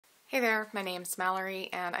Hey there, my name's Mallory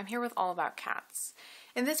and I'm here with All About Cats.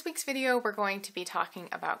 In this week's video, we're going to be talking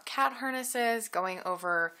about cat harnesses, going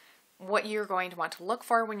over what you're going to want to look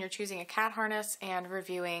for when you're choosing a cat harness, and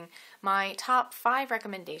reviewing my top 5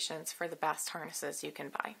 recommendations for the best harnesses you can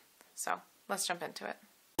buy. So let's jump into it.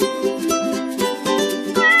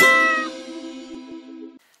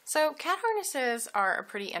 So cat harnesses are a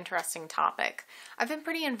pretty interesting topic. I've been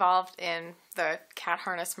pretty involved in the cat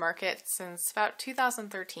harness market since about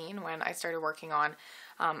 2013 when I started working on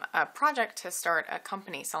a project to start a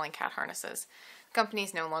company selling cat harnesses. The company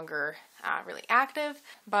is no longer really active,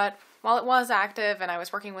 but while it was active and I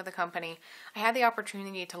was working with the company, I had the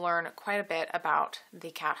opportunity to learn quite a bit about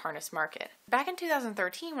the cat harness market. Back in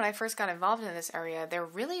 2013, when I first got involved in this area, there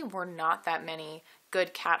really were not that many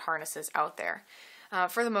good cat harnesses out there.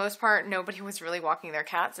 For the most part, nobody was really walking their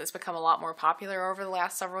cats. It's become a lot more popular over the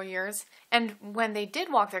last several years. And when they did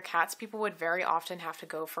walk their cats, people would very often have to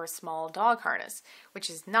go for a small dog harness, which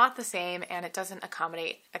is not the same, and it doesn't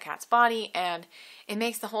accommodate a cat's body, and it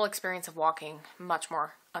makes the whole experience of walking much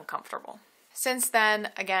more uncomfortable. Since then,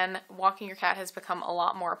 again, walking your cat has become a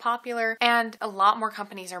lot more popular, and a lot more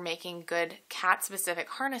companies are making good cat-specific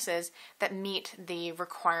harnesses that meet the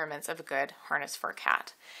requirements of a good harness for a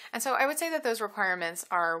cat. And so I would say that those requirements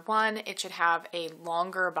are: 1, it should have a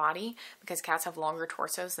longer body, because cats have longer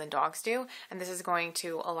torsos than dogs do, and this is going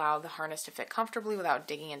to allow the harness to fit comfortably without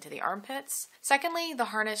digging into the armpits. Secondly, the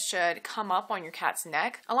harness should come up on your cat's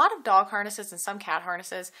neck. A lot of dog harnesses and some cat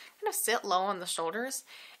harnesses kind of sit low on the shoulders,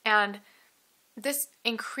 and this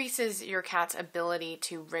increases your cat's ability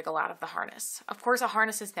to wriggle out of the harness. Of course, a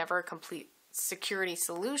harness is never a complete security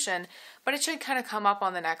solution, but it should kind of come up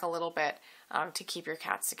on the neck a little bit to keep your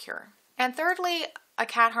cat secure. And thirdly, a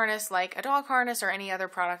cat harness, like a dog harness or any other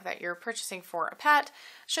product that you're purchasing for a pet,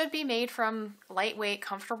 should be made from lightweight,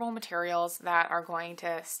 comfortable materials that are going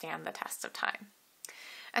to stand the test of time.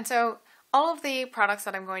 And so all of the products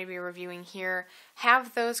that I'm going to be reviewing here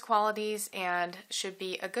have those qualities and should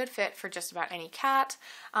be a good fit for just about any cat,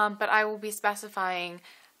 but I will be specifying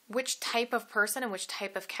which type of person and which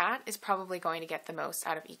type of cat is probably going to get the most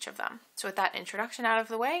out of each of them. So with that introduction out of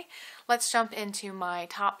the way, let's jump into my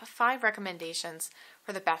top 5 recommendations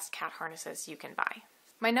for the best cat harnesses you can buy.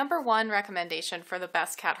 My number 1 recommendation for the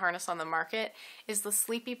best cat harness on the market is the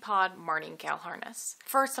Sleepypod Martingale harness.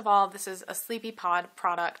 First of all, this is a Sleepypod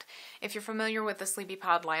product. If you're familiar with the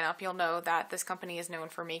Sleepypod lineup, you'll know that this company is known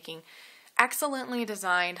for making excellently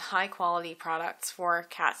designed, high-quality products for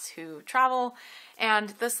cats who travel, and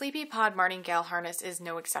the Sleepypod Martingale harness is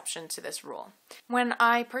no exception to this rule. When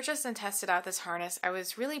I purchased and tested out this harness, I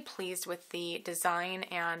was really pleased with the design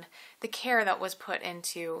and the care that was put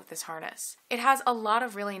into this harness. It has a lot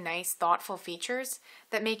of really nice, thoughtful features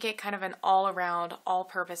that make it kind of an all-around,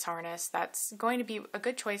 all-purpose harness that's going to be a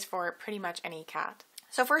good choice for pretty much any cat.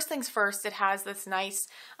 So first things first, it has this nice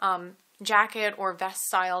jacket or vest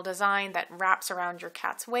style design that wraps around your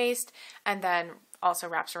cat's waist and then also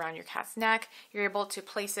wraps around your cat's neck. You're able to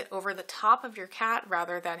place it over the top of your cat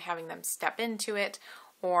rather than having them step into it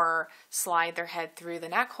or slide their head through the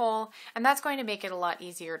neck hole, and that's going to make it a lot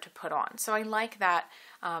easier to put on. So I like that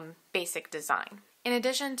basic design. In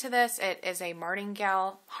addition to this, it is a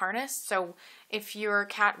Martingale harness, so if your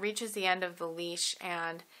cat reaches the end of the leash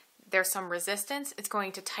and there's some resistance, it's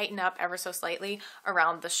going to tighten up ever so slightly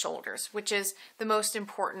around the shoulders, which is the most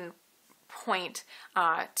important point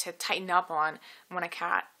to tighten up on when a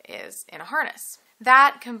cat is in a harness.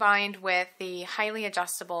 That, combined with the highly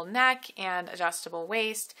adjustable neck and adjustable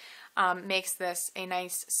waist, makes this a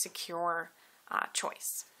nice, secure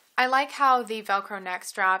choice. I like how the Velcro neck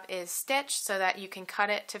strap is stitched so that you can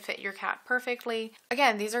cut it to fit your cat perfectly.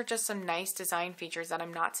 Again, these are just some nice design features that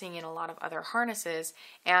I'm not seeing in a lot of other harnesses,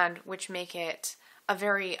 and which make it a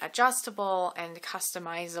very adjustable and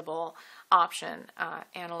customizable option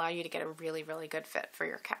and allow you to get a really, really good fit for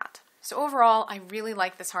your cat. So overall, I really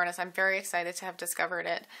like this harness. I'm very excited to have discovered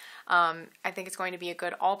it. I think it's going to be a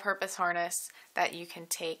good all-purpose harness that you can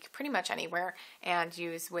take pretty much anywhere and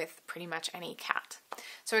use with pretty much any cat.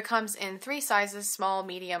 So it comes in 3 sizes, small,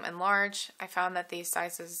 medium, and large. I found that these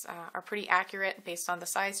sizes are pretty accurate based on the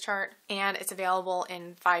size chart, and it's available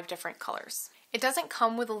in 5 different colors. It doesn't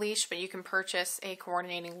come with a leash, but you can purchase a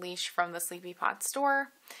coordinating leash from the Sleepypod store,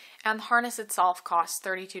 and the harness itself costs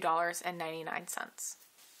 $32.99.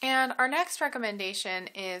 And our next recommendation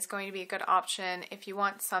is going to be a good option if you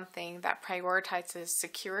want something that prioritizes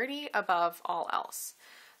security above all else.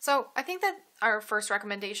 So I think that our first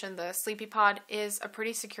recommendation, the Sleepypod, is a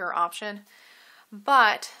pretty secure option,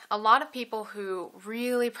 but a lot of people who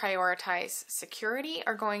really prioritize security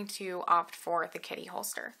are going to opt for the kitty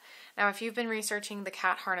holster. Now, if you've been researching the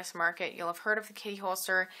cat harness market, you'll have heard of the kitty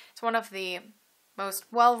holster. It's one of the most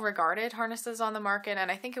well-regarded harnesses on the market,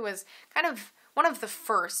 and I think it was kind of one of the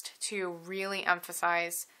first to really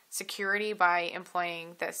emphasize security by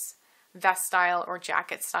employing this vest style or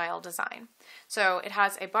jacket style design. So it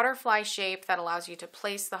has a butterfly shape that allows you to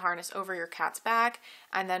place the harness over your cat's back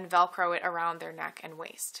and then Velcro it around their neck and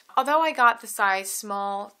waist. Although I got the size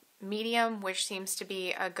small medium, which seems to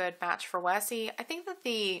be a good match for Wessie, I think that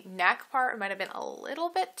the neck part might have been a little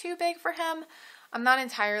bit too big for him. I'm not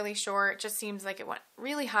entirely sure. It just seems like it went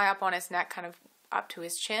really high up on his neck, kind of up to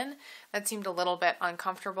his chin. That seemed a little bit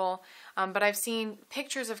uncomfortable, but I've seen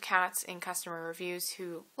pictures of cats in customer reviews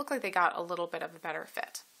who look like they got a little bit of a better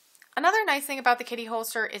fit. Another nice thing about the kitty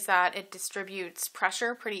holster is that it distributes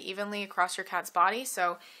pressure pretty evenly across your cat's body,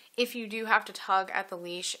 so if you do have to tug at the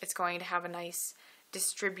leash, it's going to have a nice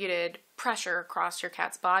distributed pressure across your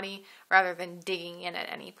cat's body rather than digging in at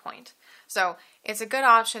any point. So it's a good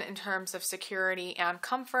option in terms of security and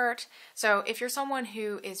comfort. So if you're someone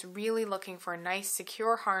who is really looking for a nice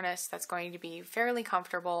secure harness that's going to be fairly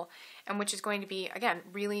comfortable and which is going to be, again,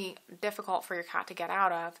 really difficult for your cat to get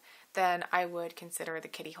out of, then I would consider the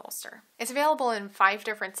kitty holster. It's available in 5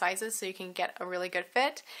 different sizes so you can get a really good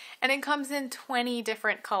fit, and it comes in 20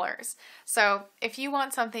 different colors. So if you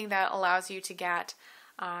want something that allows you to get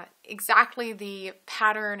exactly the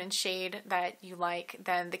pattern and shade that you like,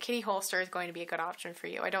 then the kitty holster is going to be a good option for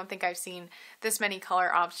you. I don't think I've seen this many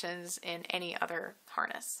color options in any other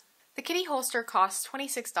harness. The kitty holster costs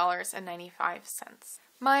 $26.95.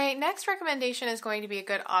 My next recommendation is going to be a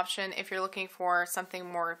good option if you're looking for something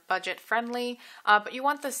more budget friendly, but you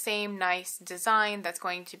want the same nice design that's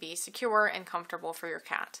going to be secure and comfortable for your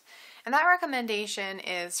cat. And that recommendation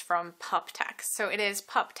is from Pupteck. So it is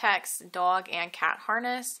Pupteck's dog and cat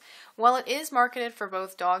harness. While it is marketed for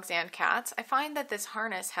both dogs and cats, I find that this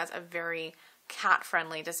harness has a very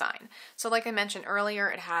cat-friendly design. So like I mentioned earlier,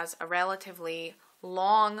 it has a relatively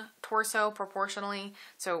long torso proportionally,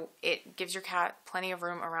 so it gives your cat plenty of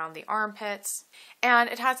room around the armpits, and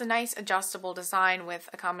it has a nice adjustable design with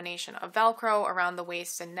a combination of Velcro around the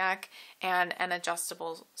waist and neck and an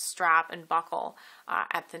adjustable strap and buckle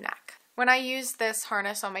at the neck. When I used this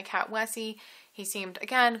harness on my cat Wessie, he seemed,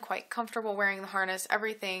 again, quite comfortable wearing the harness.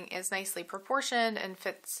 Everything is nicely proportioned and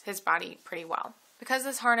fits his body pretty well. Because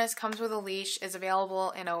this harness comes with a leash, is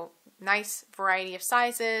available in a nice variety of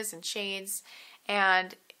sizes and shades,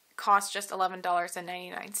 and costs just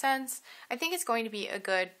 $11.99. I think it's going to be a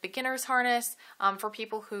good beginner's harness for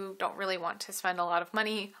people who don't really want to spend a lot of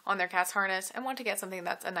money on their cat's harness and want to get something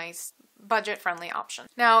that's a nice budget-friendly option.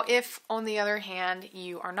 Now, if on the other hand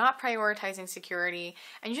you are not prioritizing security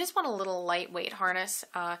and you just want a little lightweight harness,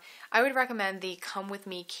 I would recommend the Come With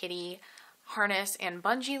Me Kitty harness and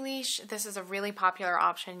bungee leash. This is a really popular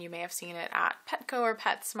option. You may have seen it at Petco or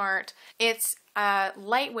PetSmart. It's a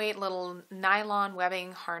lightweight little nylon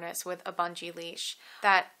webbing harness with a bungee leash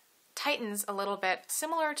that tightens a little bit,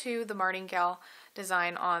 similar to the Martingale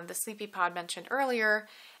design on the Sleepypod mentioned earlier,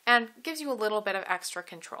 and gives you a little bit of extra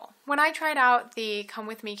control. When I tried out the Come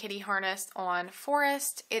With Me Kitty harness on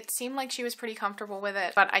Forrest, it seemed like she was pretty comfortable with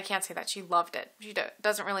it, but I can't say that she loved it. She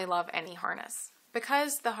doesn't really love any harness.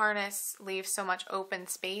 Because the harness leaves so much open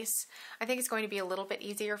space, I think it's going to be a little bit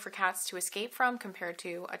easier for cats to escape from compared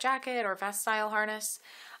to a jacket or vest style harness.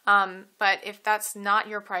 But if that's not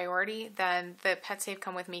your priority, then the PetSafe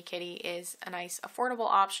Come With Me Kitty is a nice affordable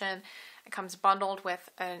option. It comes bundled with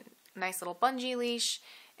a nice little bungee leash,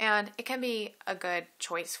 and it can be a good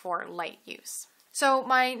choice for light use. So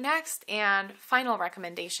my next and final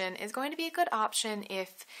recommendation is going to be a good option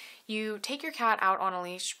if you take your cat out on a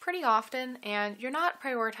leash pretty often and you're not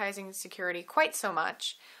prioritizing security quite so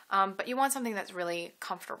much, but you want something that's really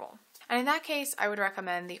comfortable. And in that case, I would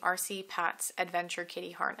recommend the RC Pets Adventure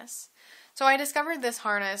Kitty harness. So I discovered this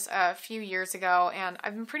harness a few years ago, and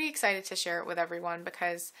I've been pretty excited to share it with everyone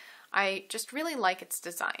because I just really like its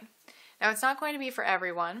design. Now, it's not going to be for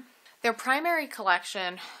everyone. Their primary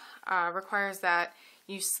collection requires that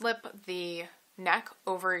you slip the neck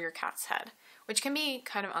over your cat's head, which can be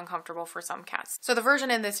kind of uncomfortable for some cats. So the version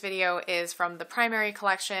in this video is from the primary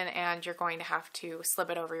collection, and you're going to have to slip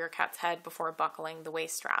it over your cat's head before buckling the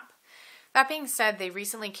waist strap. That being said, they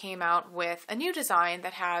recently came out with a new design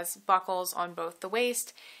that has buckles on both the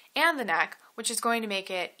waist and the neck, which is going to make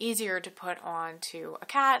it easier to put onto a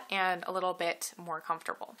cat and a little bit more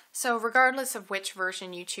comfortable. So regardless of which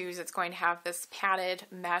version you choose, it's going to have this padded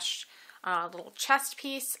mesh little chest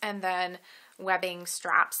piece and then webbing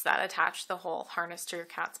straps that attach the whole harness to your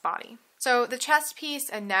cat's body. So the chest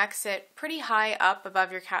piece and neck sit pretty high up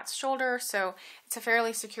above your cat's shoulder, so it's a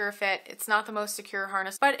fairly secure fit. It's not the most secure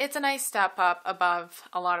harness, but it's a nice step up above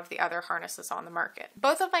a lot of the other harnesses on the market.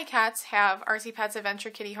 Both of my cats have RC Pets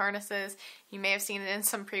Adventure Kitty harnesses. You may have seen it in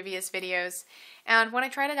some previous videos. And when I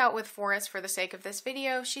tried it out with Forrest for the sake of this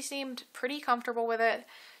video, she seemed pretty comfortable with it.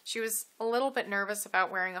 She was a little bit nervous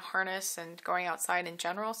about wearing a harness and going outside in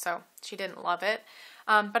general, so she didn't love it.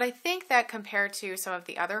 But I think that compared to some of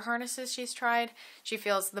the other harnesses she's tried, she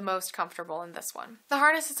feels the most comfortable in this one. The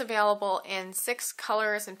harness is available in 6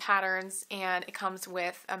 colors and patterns, and it comes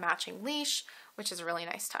with a matching leash, which is a really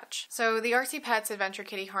nice touch. So the RC Pets Adventure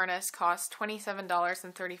Kitty harness costs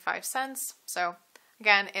 $27.35, so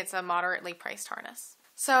again, it's a moderately priced harness.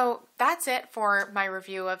 So that's it for my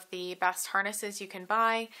review of the best harnesses you can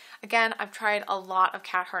buy. Again, I've tried a lot of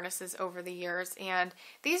cat harnesses over the years, and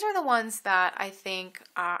these are the ones that I think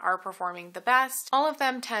are performing the best. All of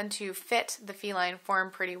them tend to fit the feline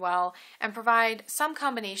form pretty well and provide some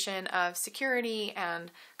combination of security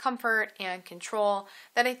and comfort and control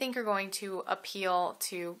that I think are going to appeal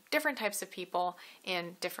to different types of people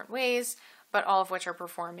in different ways, but all of which are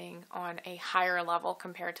performing on a higher level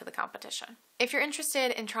compared to the competition. If you're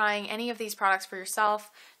interested in trying any of these products for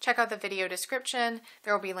yourself, check out the video description.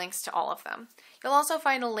 There will be links to all of them. You'll also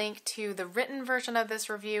find a link to the written version of this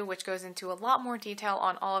review, which goes into a lot more detail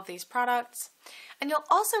on all of these products. And you'll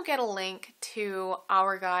also get a link to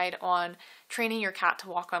our guide on training your cat to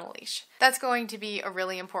walk on a leash. That's going to be a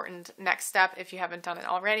really important next step if you haven't done it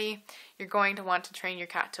already. You're going to want to train your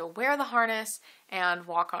cat to wear the harness and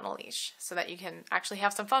walk on a leash so that you can actually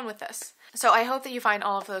have some fun with this. So I hope that you find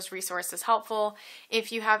all of those resources helpful.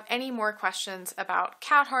 If you have any more questions about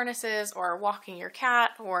cat harnesses or walking your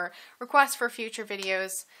cat or requests for future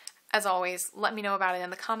videos, as always, let me know about it in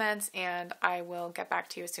the comments and I will get back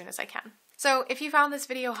to you as soon as I can. So if you found this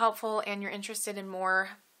video helpful and you're interested in more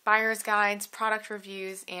buyer's guides, product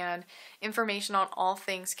reviews, and information on all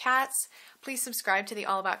things cats, please subscribe to the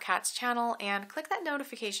All About Cats channel and click that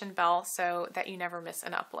notification bell so that you never miss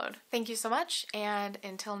an upload. Thank you so much, and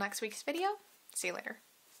until next week's video, see you later.